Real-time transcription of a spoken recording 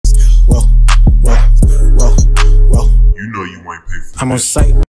I'm on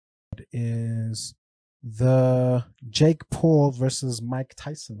site. Is the Jake Paul versus Mike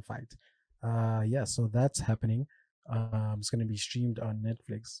Tyson fight. Yeah, so that's happening. It's going to be streamed on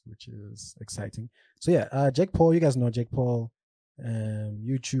Netflix, which is exciting. So yeah, Jake Paul, you guys know Jake Paul,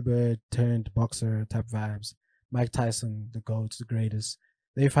 YouTuber turned boxer type vibes. Mike Tyson, the GOAT, the greatest.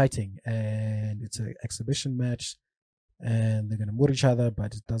 They're fighting, and it's an exhibition match, and they're gonna move each other,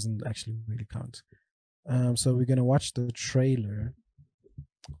 but it doesn't actually really count. So we're gonna watch the trailer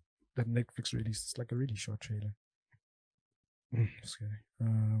that Netflix released. It's like a really short trailer.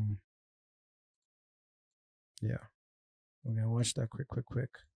 Yeah, we're gonna watch that quick.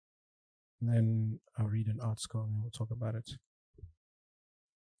 And then I'll read an article and we'll talk about it.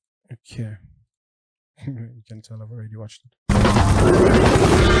 Okay. You can tell I've already watched it.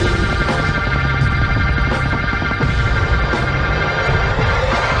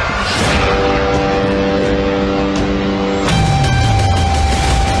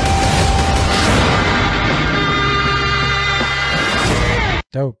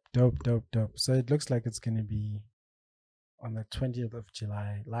 Dope. So it looks like it's gonna be on the 20th of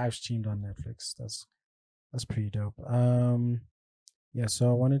July, live streamed on Netflix. That's pretty dope. Yeah, so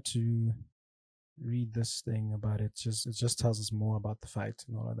I wanted to read this thing about it. It just tells us more about the fight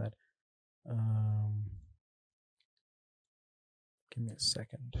and all of that. Give me a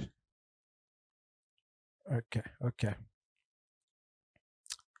second. Okay.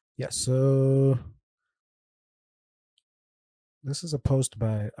 Yeah, so this is a post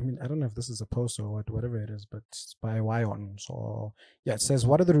by, I don't know if this is a post or whatever it is, but it's by Woah. So yeah, it says,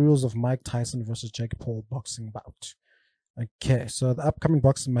 what are the rules of Mike Tyson versus Jake Paul boxing bout? Okay, so the upcoming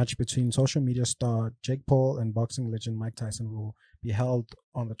boxing match between social media star Jake Paul and boxing legend Mike Tyson will be held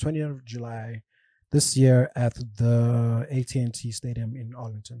on the 20th of July this year at the AT&T Stadium in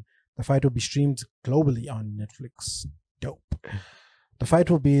Arlington. The fight will be streamed globally on Netflix. Dope. The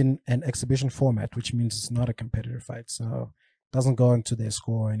fight will be in an exhibition format, which means it's not a competitive fight. So it doesn't go into their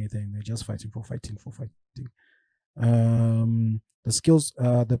score or anything. They're just fighting for fighting. The skills,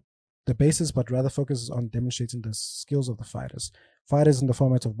 the basis, but rather focuses on demonstrating the skills of the fighters. Fighters in the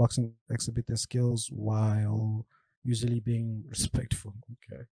format of boxing exhibit their skills while usually being respectful.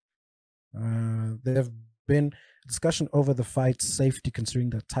 Okay. There have been discussion over the fight's safety,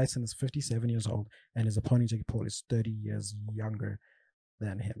 considering that Tyson is 57 years old and his opponent Jake Paul is 30 years younger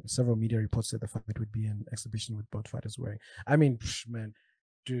than him. Several media reports said the fight would be an exhibition with both fighters wearing. Man,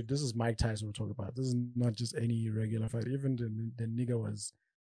 dude, this is Mike Tyson we're talking about. This is not just any regular fight. Even the nigga was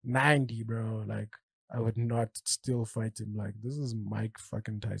 90, bro. Like, I would not still fight him. Like, this is Mike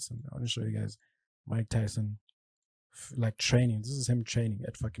fucking Tyson. I want to show you guys Mike Tyson like training. This is him training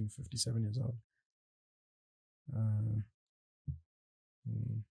at fucking 57 years old.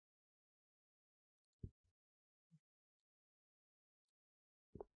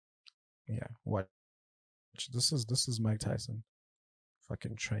 Yeah, what? This is Mike Tyson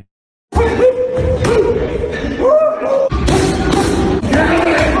fucking train.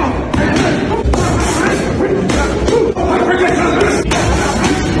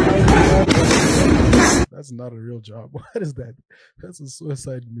 That's not a real job. What is that? That's a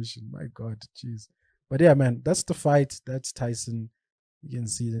suicide mission. My God, jeez. But yeah, man, that's the fight. That's Tyson. You can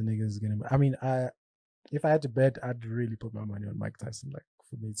see the nigga is gonna. If I had to bet, I'd really put my money on Mike Tyson. Like,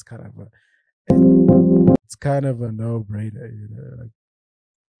 for me, it's kind of a no-brainer, you know. Like,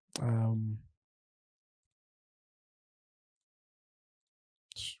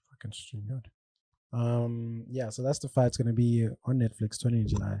 fucking StreamYard. Yeah, so that's the fight. It's gonna be on Netflix, 20th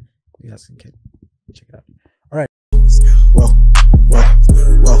July. You guys can check it out. All right. Well.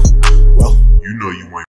 You know you ain't.